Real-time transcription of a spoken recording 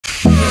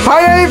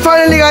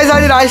Finally guys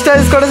आज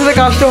Raistar squad से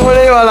custom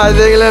होने वाला है,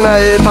 देख लेना।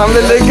 ये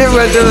थंबनेल देख के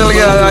पता चल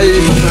गया भाई,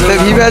 ये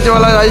वी मैच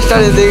वाला राइस्टर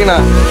है, देखना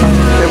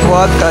ये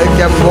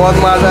बहुत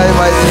मार रहा है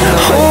भाई,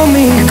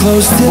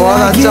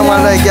 बहुत अच्छा मार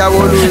रहा है। क्या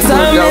बोलूं,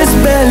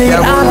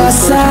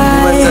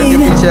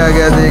 पीछे आ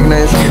गया, देखना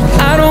इसको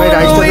भाई।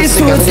 राइस्टर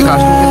से कैसे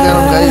कस्टम खेलते हैं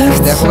गाइस,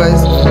 देखो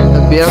गाइस।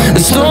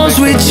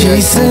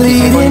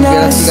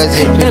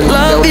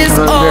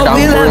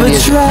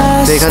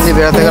 এখান দিয়ে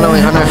বেড়াতে গেলাম,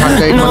 এখানে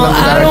হালকা ইট মারলাম,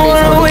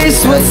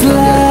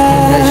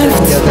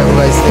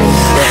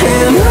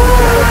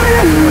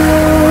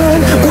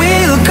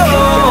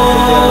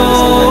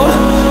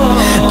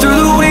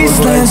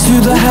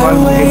 through the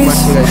highways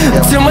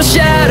till my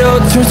shadow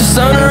turns to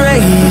sun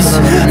rays,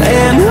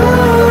 and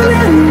on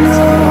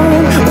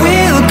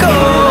we'll go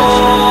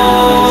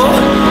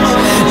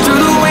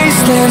through the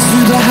wastelands,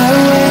 through the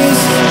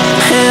highways,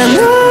 and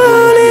on.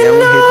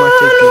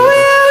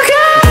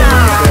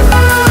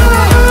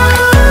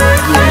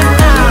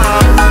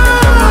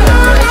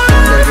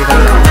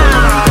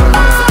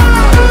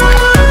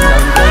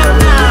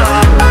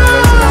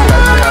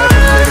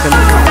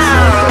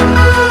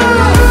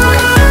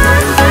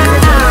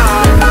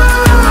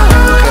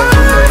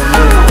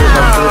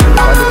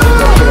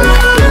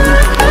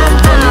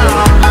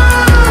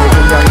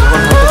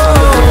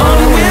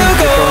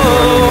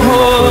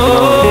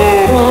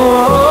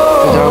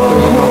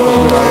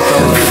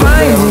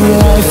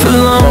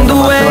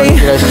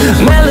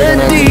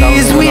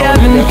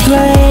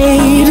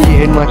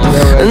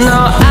 No,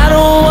 I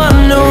don't want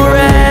no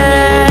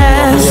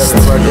rest.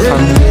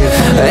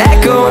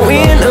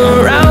 Echoing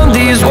around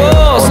these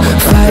walls,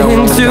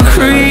 fighting to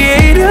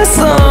create a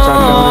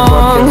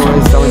song.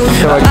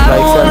 I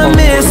don't wanna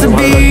miss a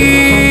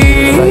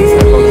beat.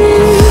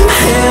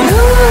 And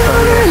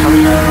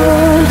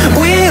on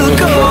we'll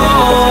go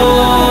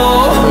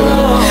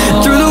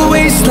through the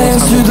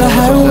wastelands, through the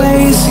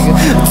highways,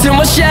 till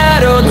my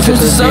shadow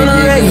turns to sun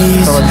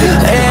rays.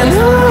 And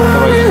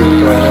on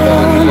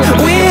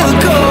we'll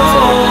go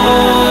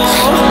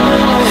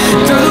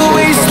through the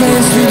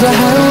wastelands, through the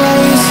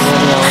highways,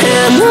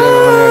 and on.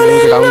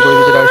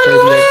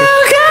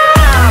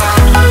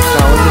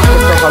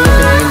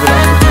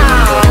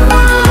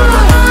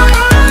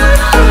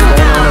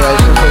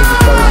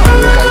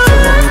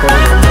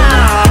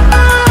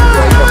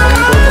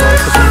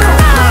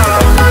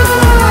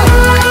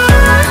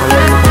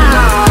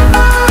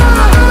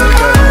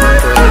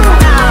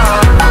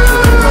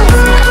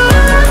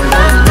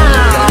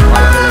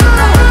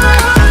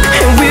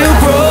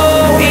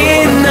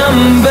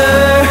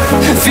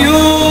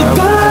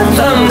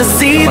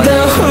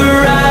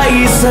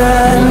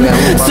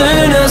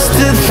 Turn us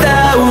to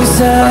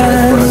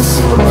thousands,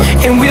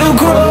 and we'll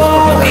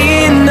grow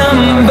in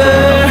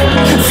number,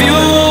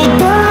 fueled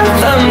by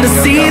them to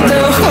see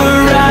the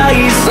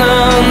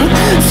horizon.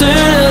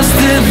 Turn us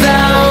to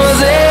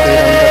thousands,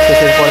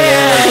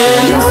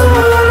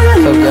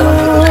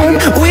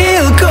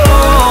 we'll go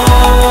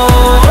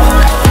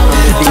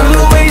through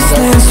the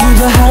wastelands, through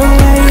the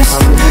highways,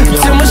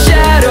 till my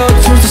shadow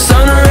turns to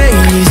sun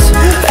rays,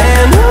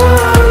 and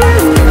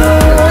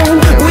on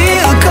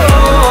we'll go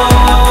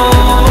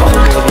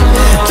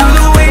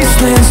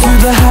through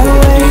the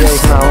highways,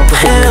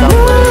 and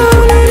on.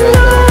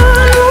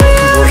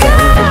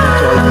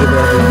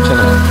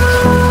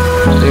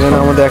 এখানে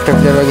আমাদের একটা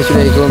player বাকি ছিল,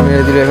 এইকেও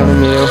মেরে দিল, এখানে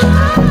মেরেও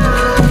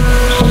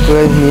তো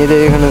guys মেয়েদের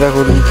এখানে দেখো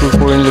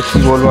করে নিল, কী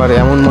বলবো আর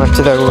এমন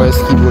মারছে দেখো গাইস,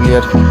 কী বলি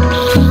আর।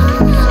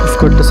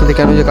 স্কোয়াডটার সাথে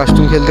কেন যে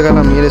কাস্টম খেলতে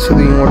গেলাম, মেরে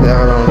শুধু ইমোট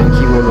দেখালাম, আমি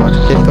কী বলবো আর,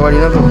 খেলতে পারি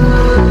না তো।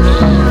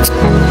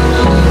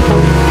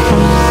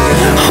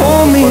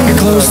 Hold me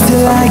close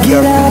till I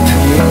get up.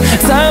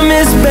 Time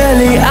is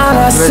barely on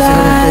our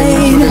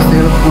side.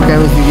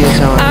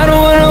 I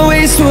don't wanna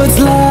waste what's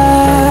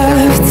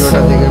left.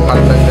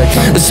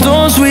 The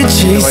storms we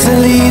chase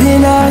are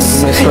leading us,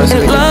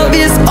 and love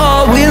is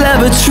all we'll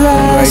ever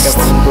trust.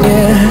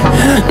 Yeah,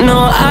 no,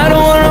 I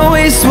don't wanna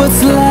waste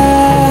what's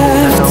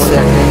left.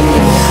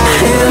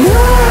 And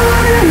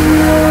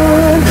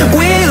on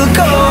we'll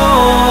go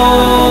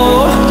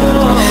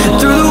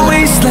through the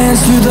wastelands,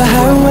 through the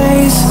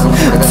highways,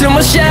 till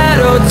my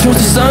shadow turns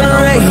to sun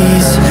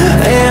rays,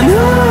 and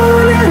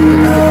on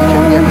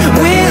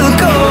we'll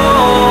go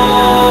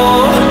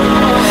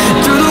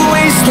through the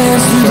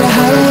wastelands, through the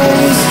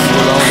highways,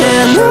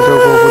 and on.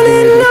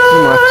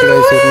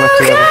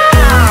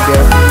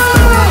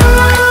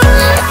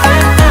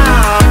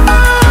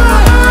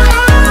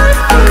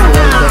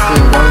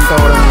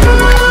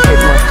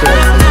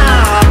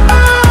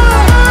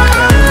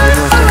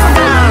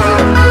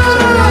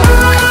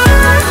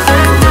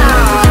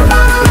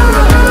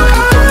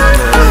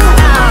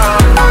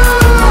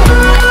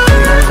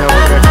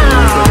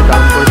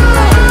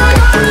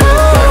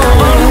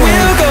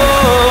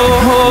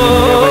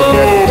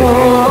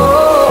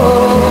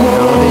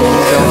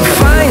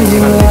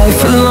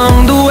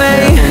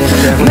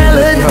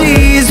 Melody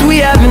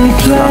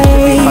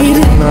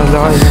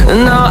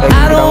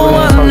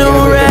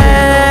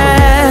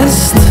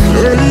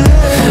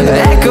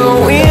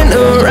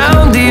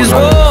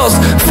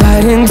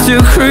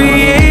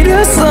create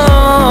a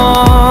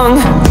song.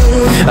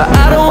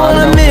 I don't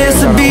wanna miss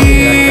a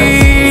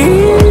beat.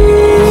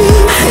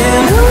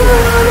 And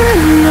on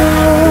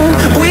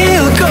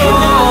we'll go,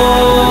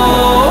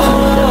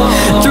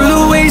 through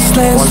the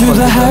wastelands, through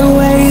the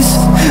highways,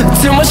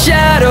 till my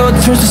shadow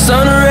turns to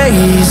sun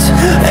rays.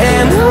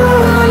 And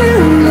on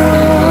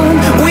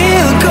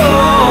we'll go,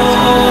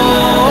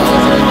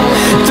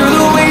 through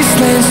the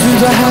wastelands, through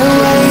the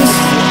highways.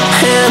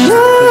 And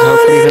on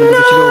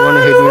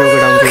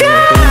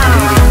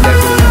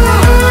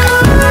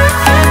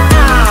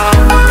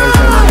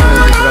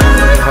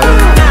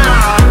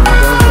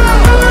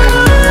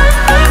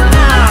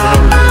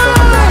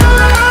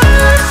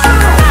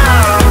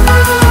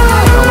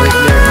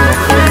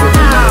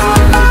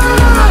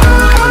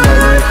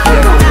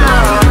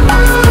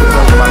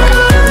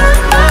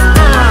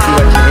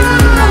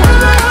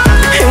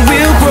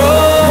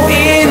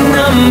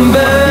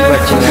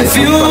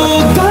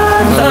fueled by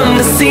them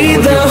to see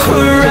the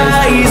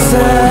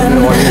horizon,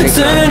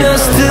 turn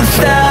us to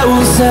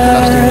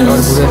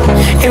thousands,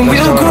 and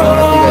we'll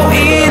grow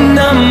in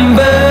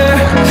number.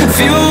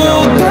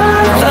 Fueled by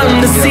them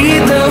to see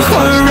the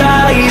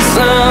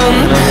horizon,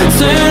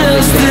 turn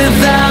us to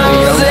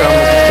thousands,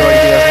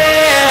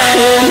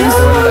 and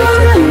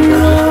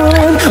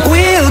on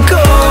we'll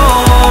go,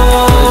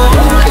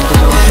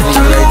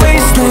 through the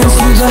wastelands,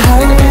 through the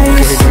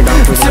highways,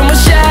 till my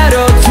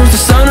shadow turns to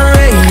sun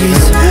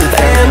rays.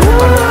 And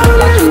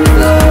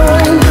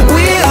on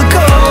we'll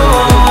go,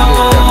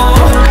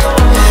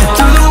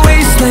 through the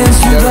wastelands,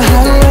 through the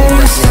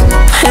highways.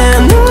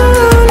 And on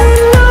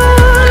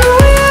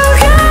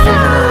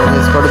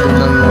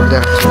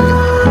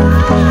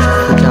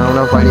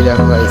we'll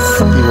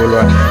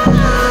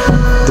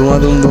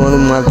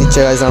ধুমাধুম মার দিচ্ছে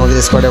guys আমাদের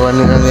স্কোয়াডে।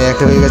 এখানে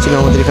একটা হয়ে গেছিলো,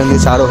 আমাদের এখান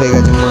থেকে 4 হয়ে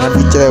গেছে। মার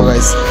দিচ্ছে দেখো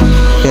গাইস,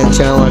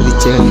 ছেঁড়া মার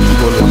দিচ্ছে। এখানে কী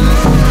বলবো,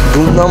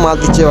 ধুমধাম মার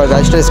দিচ্ছে। এবার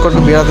গাইসটা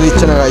স্কোয়াডকে বেরাতে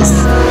দিচ্ছে না গাইস।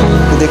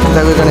 দেখতে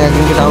থাকো, এখানে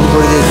একজনকে ডাউন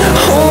করে দিয়েছে।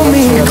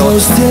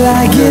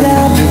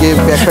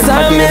 ব্যাকপ্যাক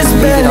ফাটিয়ে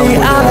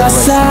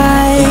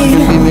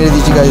মেরে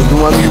দিচ্ছি গাইস,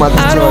 ধুমাধুম মার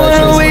দিচ্ছে।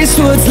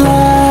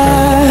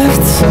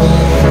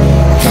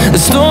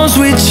 The storms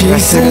we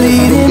chase are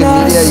leading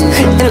us,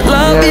 and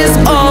love is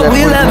all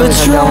we'll ever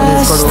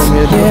trust.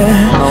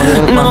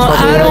 Yeah, no,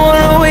 I don't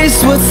wanna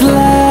waste what's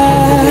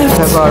left.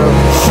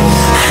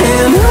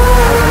 And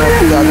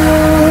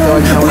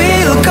on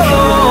we'll go,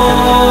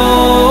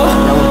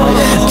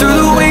 through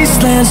the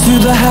wastelands,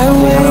 through the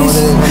highways,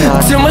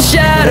 till my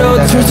shadow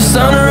turns to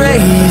sun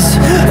rays.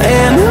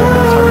 And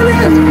on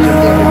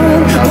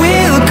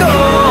we'll go,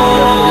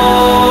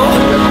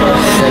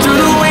 through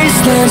the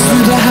wastelands,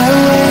 through the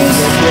highways.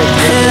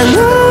 And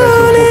on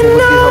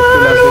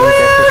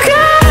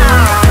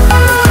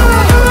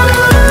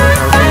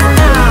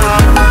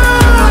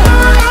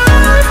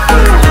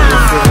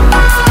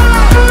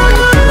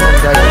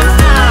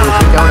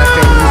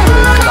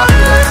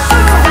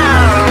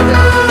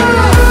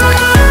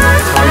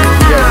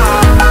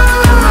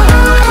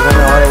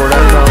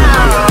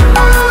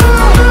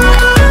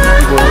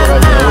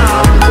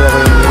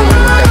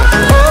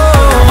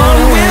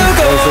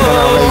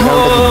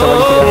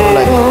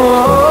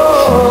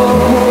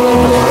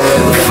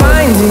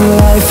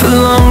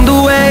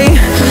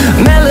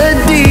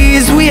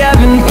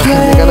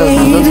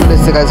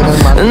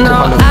no,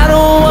 I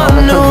don't want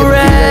no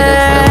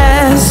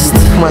rest.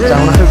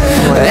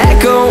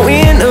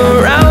 Echoing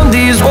around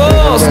these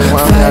walls,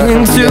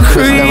 fighting to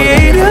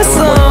create a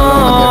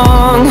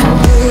song.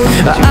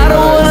 I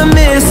don't wanna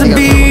miss a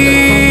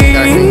beat.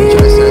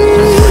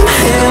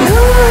 And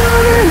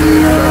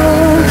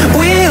on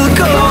we'll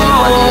go,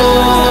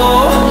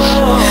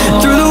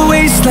 through the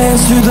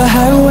wastelands, through the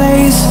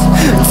highways,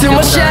 till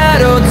my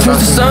shadow turns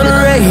to sun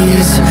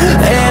rays.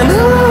 And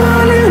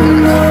on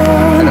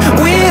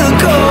we'll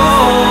go,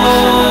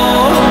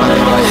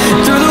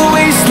 through the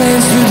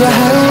wastelands, through the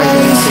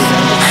highways.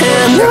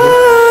 And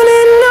on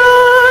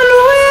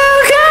we'll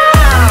go.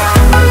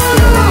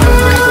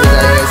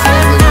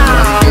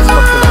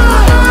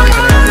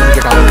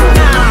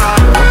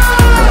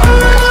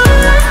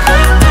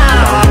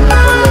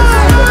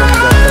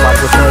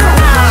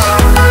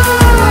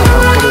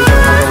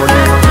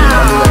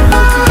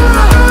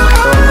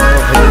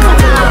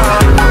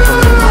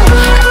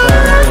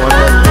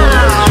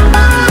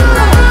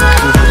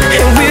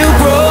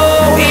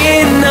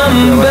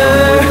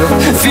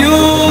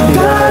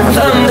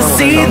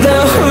 See the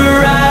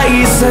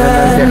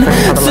horizon,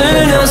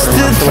 turn us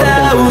to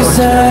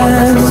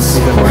thousands,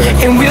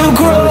 and we'll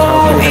grow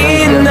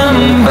in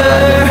number.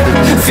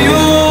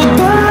 Fueled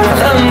by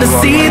them to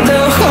see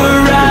the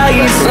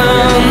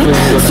horizon,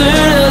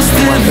 turn us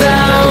to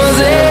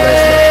thousands.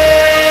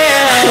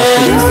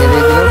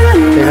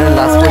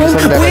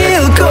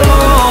 We'll go,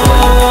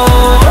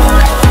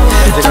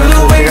 through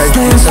the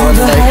wastelands, through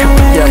the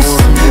highways,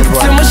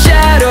 till my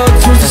shadow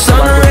turns to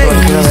sun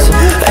rays.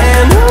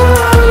 And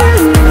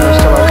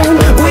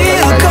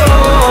we'll go,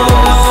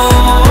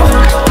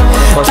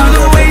 through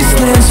the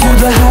wastelands, through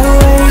the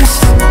highways.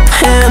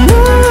 And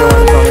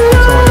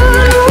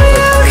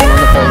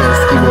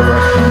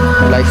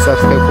like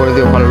subscribe করে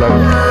দিও, ভালো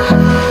লাগবে।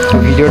 তো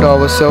ভিডিওটা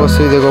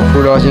অবশ্যই দেখো,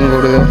 ফুল watching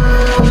করে দেবো।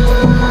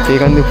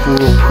 এখান থেকে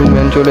ফুল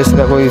ম্যান চলে এসে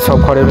দেখো এই সব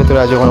ঘরের ভেতরে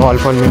আছে, ওখানে অল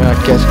ফল মেনে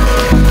আটকে আছে।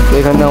 তো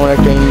এখানে আমার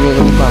একটা এনিমি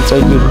এরকম 5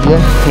 সাইড দিয়ে ঢুকে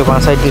যায়,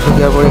 5 সাইড দিয়ে ঢুকে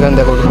যাওয়ার পর এখানে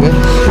দেখো ঢুকে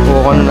ও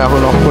ওখানে এখন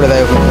নক করে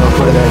দেয়, ওখানে নক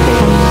করে দেয়।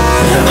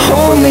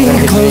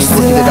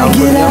 ডাউন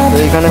করে দিলাম। তো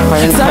এখানে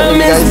ফাইনাল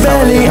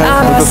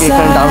দুটোকে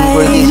এখানে ডাউন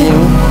করে দিয়েছি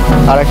আমি।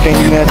 আর একটা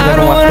এনিমি আছে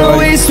তাকে মারতে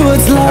পারি।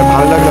 আর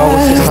ভালো লাগলে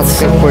অবশ্যই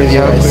সাবস্ক্রাইব করে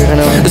দিও।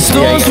 এখানে